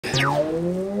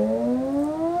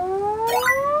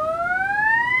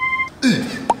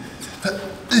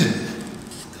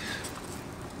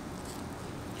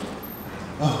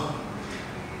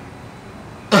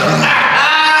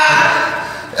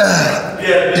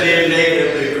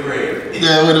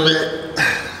Yeah, wait a minute.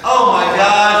 Oh my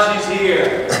gosh, she's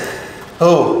here.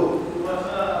 Who? What's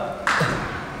up?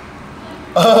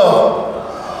 Oh.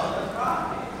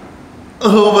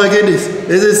 Oh my goodness.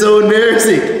 This is so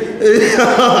embarrassing.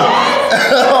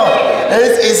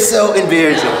 It's so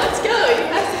embarrassing. Let's go.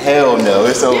 Hell no,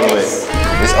 it's over with.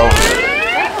 It's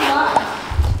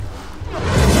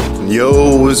over.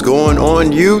 Yo, what's going on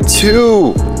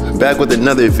YouTube? Back with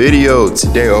another video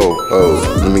today.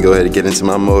 Let me go ahead and get into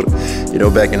my mode. You know,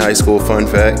 back in high school, fun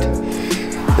fact,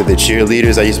 that the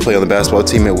cheerleaders, I used to play on the basketball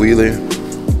team at Wheeler.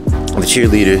 The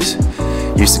cheerleaders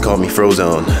used to call me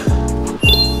Frozone.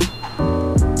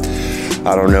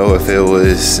 I don't know if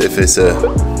it's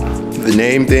the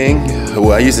name thing.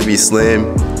 Well, I used to be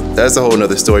Slim. That's a whole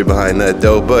nother story behind that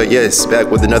though. But yes,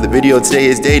 back with another video. Today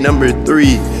is day number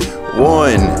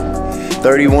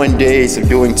 31 days of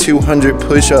doing 200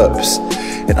 push-ups.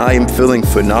 And I am feeling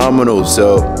phenomenal.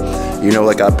 So, you know,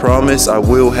 like I promised, I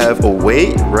will have a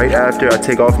weight right after I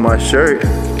take off my shirt.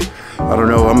 I don't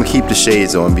know, I'm gonna keep the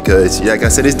shades on because like I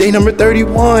said, it's day number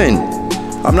 31.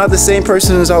 I'm not the same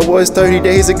person as I was 30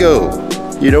 days ago.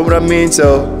 You know what I mean?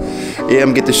 So, yeah, I'm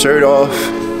gonna get the shirt off.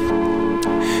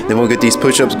 Then we'll get these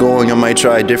push-ups going. I might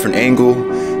try a different angle.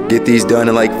 Get these done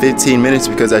in like 15 minutes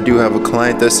because I do have a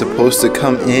client that's supposed to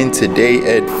come in today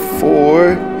at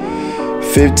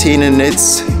 4:15 and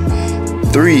it's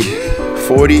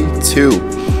 3:42.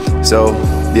 So,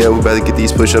 yeah, we're about to get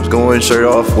these push-ups going, shirt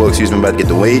off. Well, excuse me, I'm about to get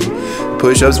the weight.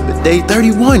 Push-ups, day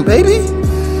 31, baby.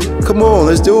 Come on,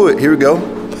 let's do it. Here we go.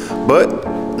 But,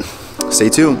 stay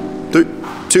tuned. 3,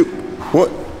 2, 1.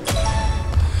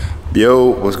 Yo,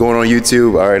 what's going on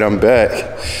YouTube? All right, I'm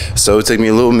back. So it took me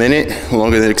a little minute,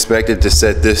 longer than expected to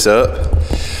set this up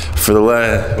for the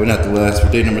last, well not the last, for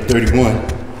day number 31.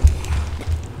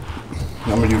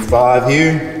 I'm gonna do 5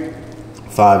 here,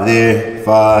 5 there,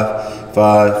 5,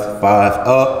 5, 5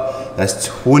 up. That's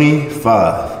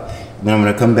 25. Then I'm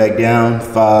gonna come back down,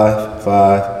 5,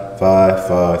 5, 5,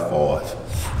 5, 5.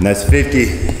 And that's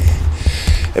 50.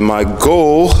 And my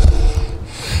goal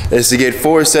is to get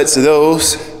 4 sets of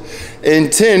those in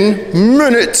 10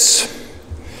 minutes.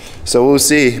 So we'll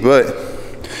see, but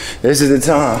this is the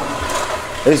time.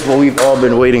 This is what we've all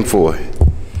been waiting for.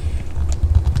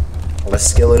 Let's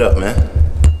scale it up, man.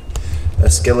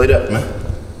 Let's scale it up, man.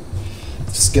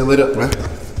 Scale it up, man.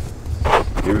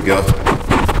 Here we go.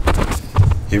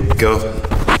 Here we go.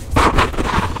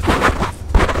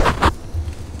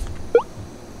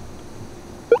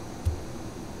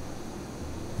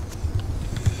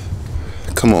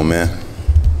 Come on, man.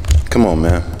 Come on,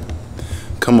 man.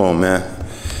 Come on, man.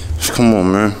 Come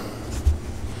on, man.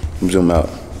 Zoom out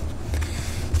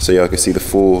so y'all can see the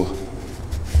full,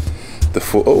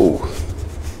 oh.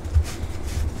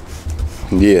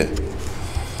 Yeah.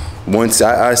 Once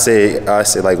I say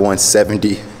like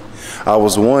 170. I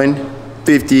was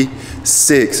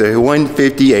 156 or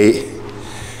 158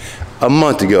 a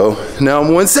month ago. Now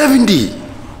I'm 170.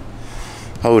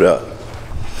 Hold up.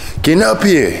 Getting up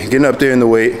there in the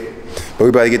weight. But we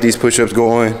about to get these push-ups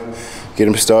going, get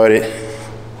them started.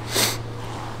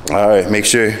 All right, make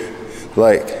sure,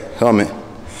 like, comment,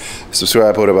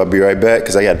 subscribe, hold up, I'll be right back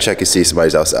because I gotta check and see if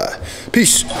somebody's outside.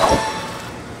 Peace. All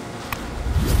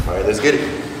right, let's get it.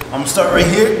 I'm gonna start right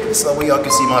here so that way y'all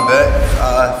can see my back.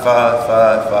 5, 5,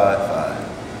 5, 5,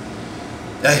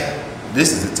 5. Hey,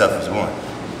 this is the toughest one.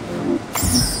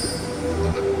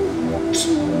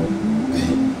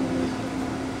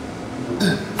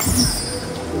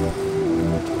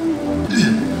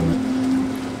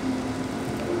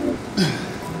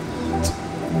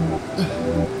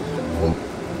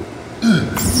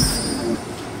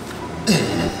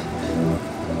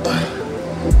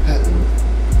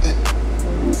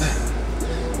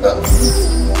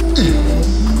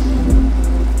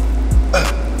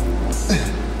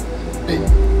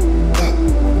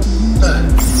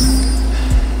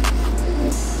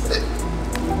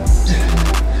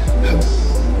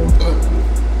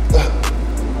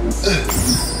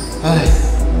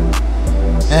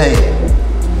 Hey,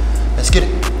 let's get it.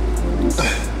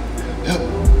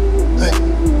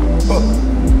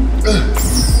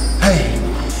 Hey,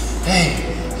 hey.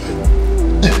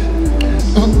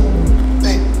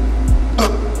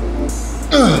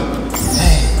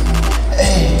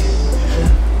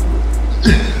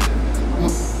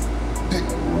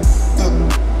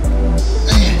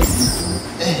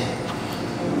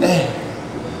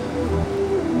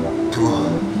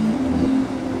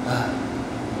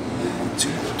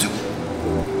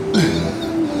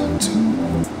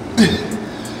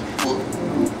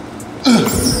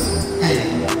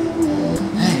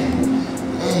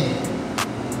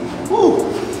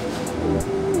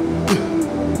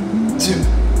 2,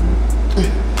 3,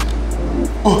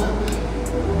 4.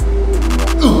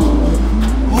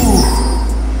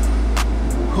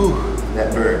 That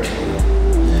burned.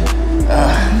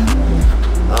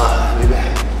 Be back.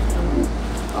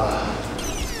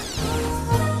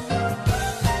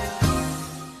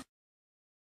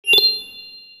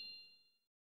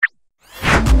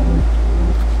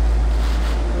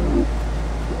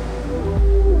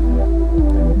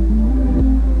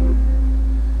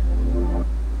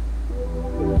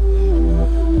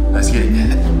 Let's get it.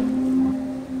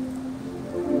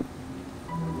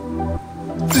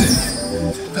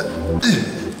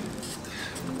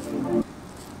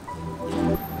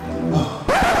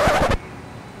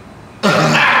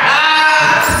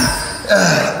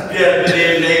 Yeah,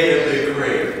 video negatively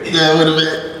great. Yeah, wait a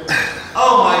minute.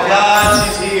 Oh my God,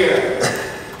 she's here.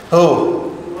 Oh.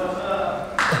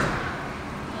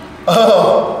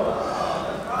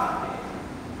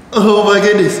 Oh my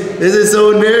goodness. This is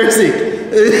so embarrassing.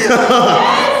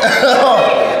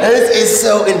 This is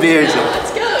so embarrassing.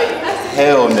 Let's go.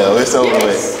 Hell no, it's over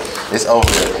with. It's over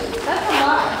with. That's a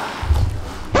lot.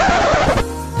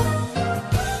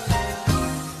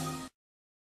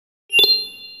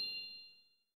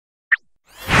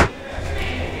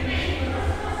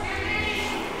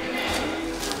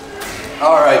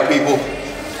 All right, people.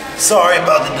 Sorry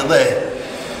about the delay.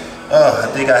 I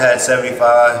think I had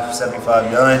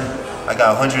 75 done. I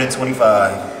got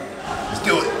 125. Let's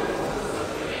do it.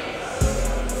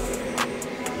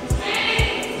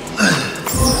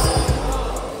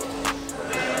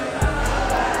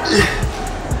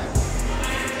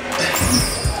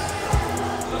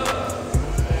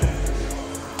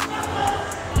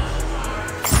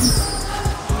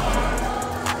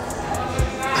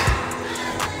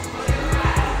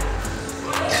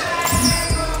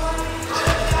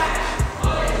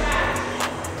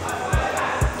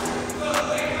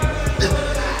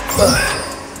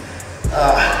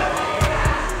 Uh,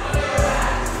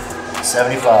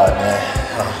 75, man.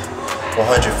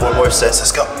 100, 4 more sets,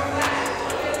 let's go.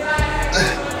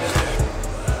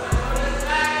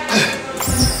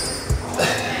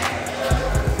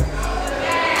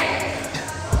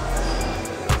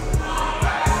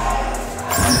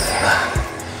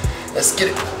 Let's get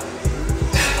it.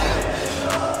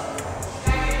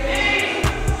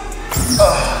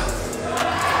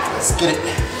 Let's get it.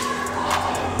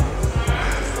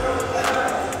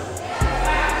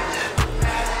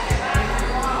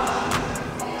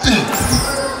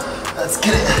 Let's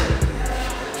get it.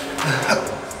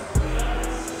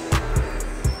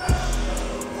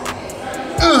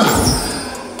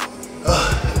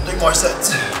 3 more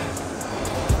sets.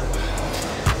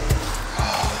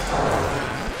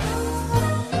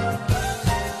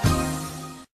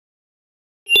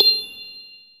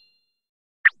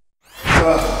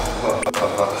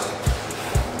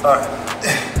 All right,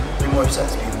 3 more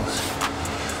sets, people.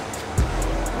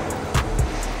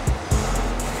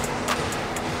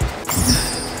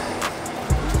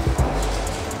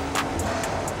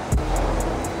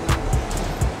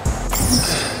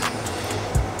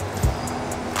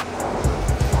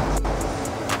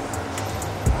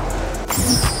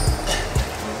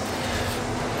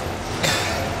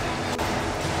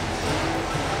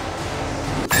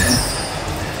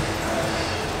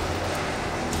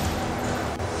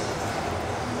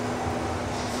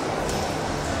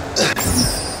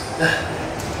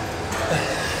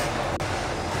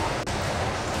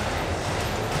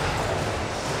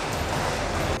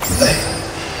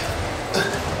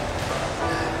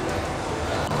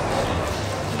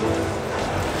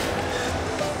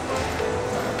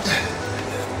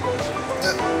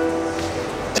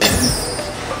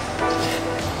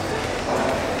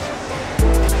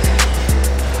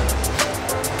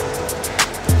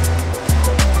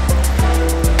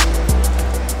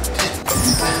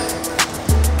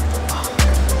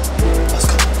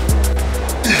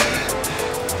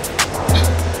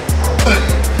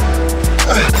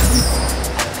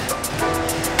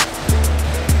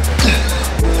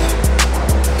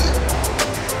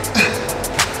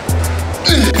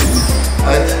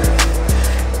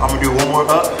 I'm gonna do 1 more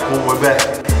up, 1 more back.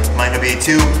 Might gonna be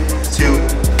 2, 2,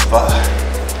 5.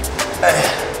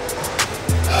 Hey.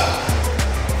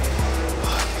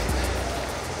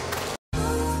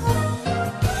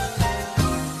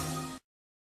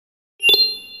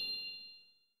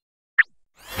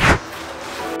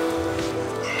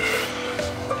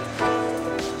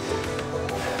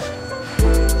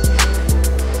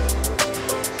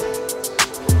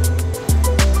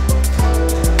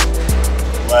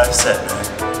 Last set, man.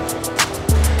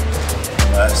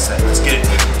 Last set. Let's get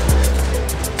it.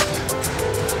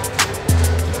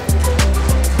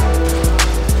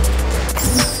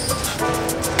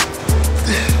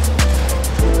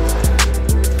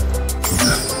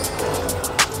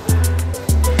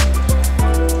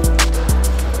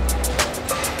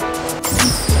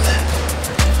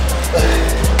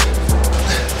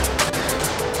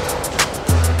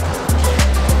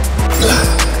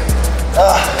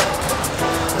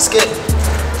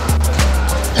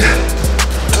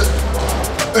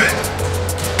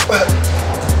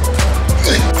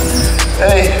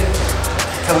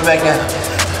 Coming back now.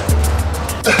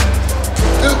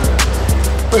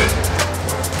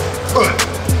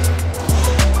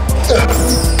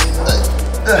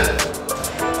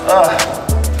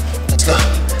 Let's go.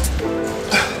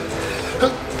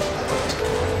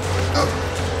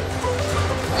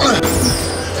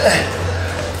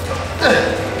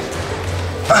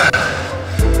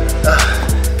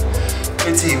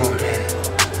 Good team over there.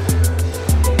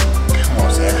 Come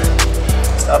on, Sam.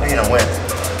 Stop being a win.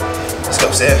 Let's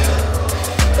go, Sam.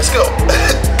 Let's go.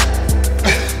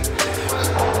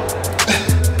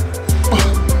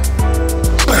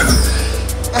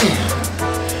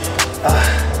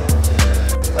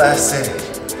 Last set.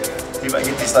 See if I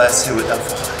get these last two without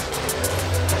falling.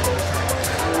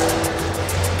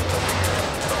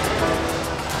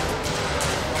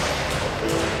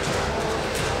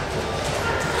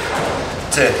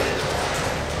 10.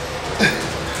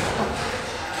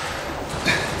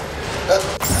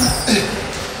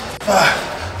 5.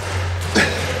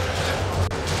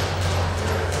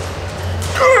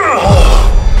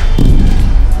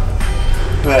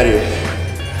 Get out of here.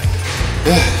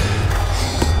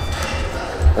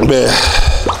 Man.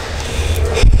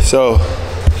 So,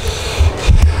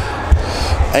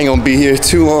 I ain't gonna be here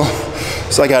too long,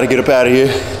 so I gotta get up out of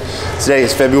here. Today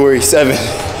is February 7th,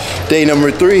 day number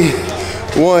 3.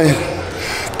 1,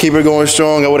 keep it going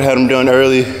strong. I would've had them done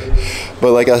early,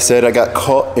 but like I said, I got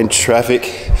caught in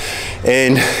traffic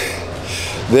and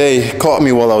they caught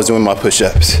me while I was doing my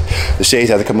push-ups. The shades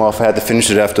had to come off. I had to finish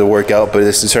it after the workout, but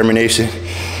it's determination.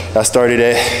 I started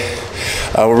at,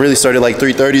 we really started like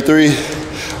 3:33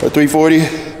 or 3:40.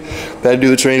 Had to do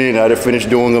the training and I didn't finish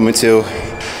doing them until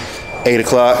 8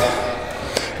 o'clock.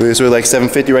 It's really like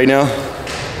 7:50 right now.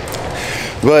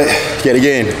 But yet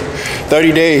again,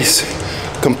 30 days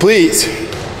complete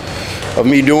of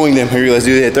me doing them. Here, let's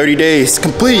do that. 30 days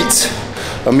complete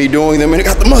of me doing them, and I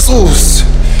got the muscles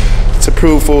to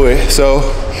prove for it. So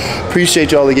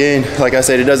appreciate y'all again. Like I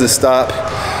said, it doesn't stop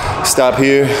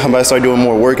here. I'm about to start doing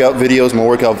more workout videos, more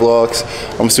workout vlogs.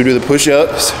 I'm gonna still do the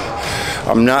push-ups.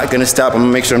 I'm not gonna stop. I'm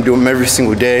gonna make sure I'm doing them every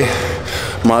single day.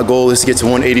 My goal is to get to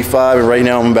 185, and right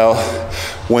now I'm about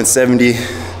 170.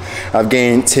 I've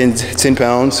gained 10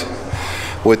 pounds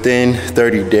within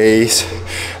 30 days.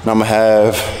 And I'm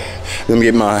gonna let me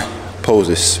get my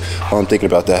poses while I'm thinking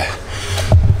about that.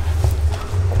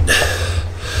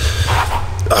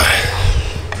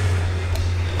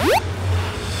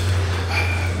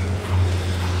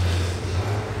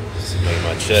 Make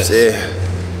my chest. Yeah.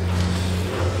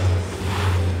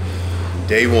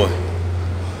 Day 1.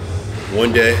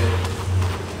 One day.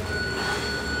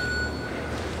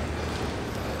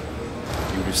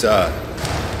 You decide.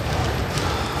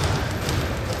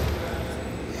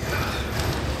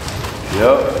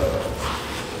 Yep.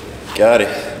 Got it.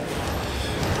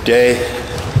 Day.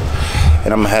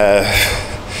 And I'm gonna have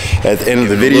at the end of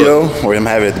the video, or I'm gonna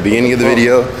have it at the beginning of the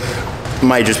video. I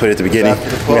might just put it at the beginning.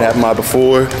 I'm gonna have my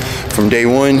before from day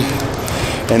 1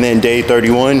 and then day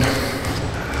 31.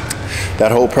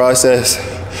 That whole process,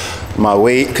 my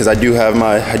weight, because I do have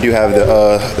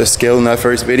the scale in that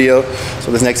first video.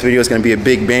 So this next video is gonna be a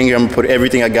big banger. I'm gonna put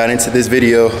everything I got into this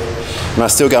video. And I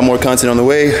still got more content on the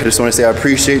way. I just want to say I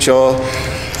appreciate y'all.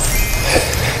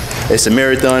 It's a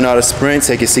marathon, not a sprint.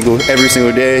 Take it every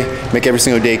single day. Make every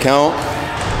single day count.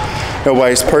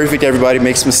 Nobody's perfect. Everybody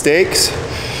makes mistakes.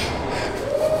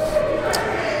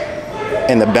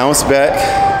 And the bounce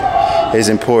back is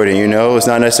important, you know? It's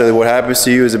not necessarily what happens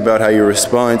to you. It's about how you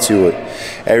respond to it.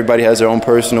 Everybody has their own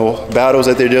personal battles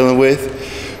that they're dealing with.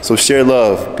 So share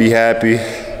love. Be happy.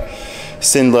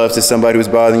 Send love to somebody who's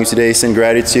bothering you today. Send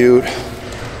gratitude.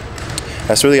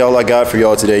 That's really all I got for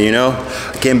y'all today, you know?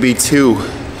 I can't be too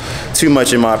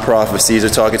much in my prophecies or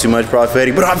talking too much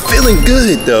prophetic, but I'm feeling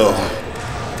good though.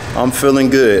 I'm feeling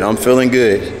good. I'm feeling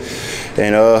good.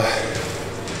 And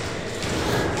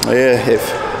yeah,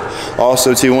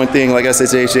 also too, one thing, like I said,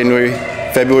 today's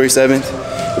February 7th,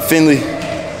 Finley,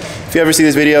 if you ever see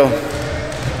this video,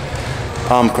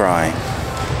 I'm crying.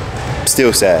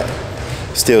 Still sad.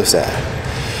 Still sad.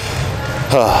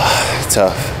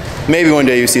 Tough. Maybe one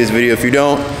day you see this video. If you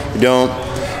don't, you don't.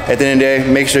 At the end of the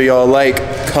day, make sure y'all like,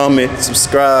 comment,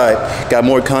 subscribe. Got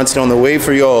more content on the way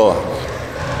for y'all.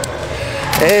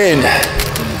 And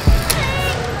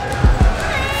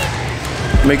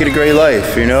make it a great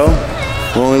life, you know?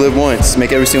 We only live once.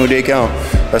 Make every single day count.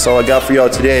 That's all I got for y'all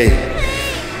today.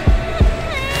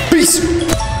 Peace.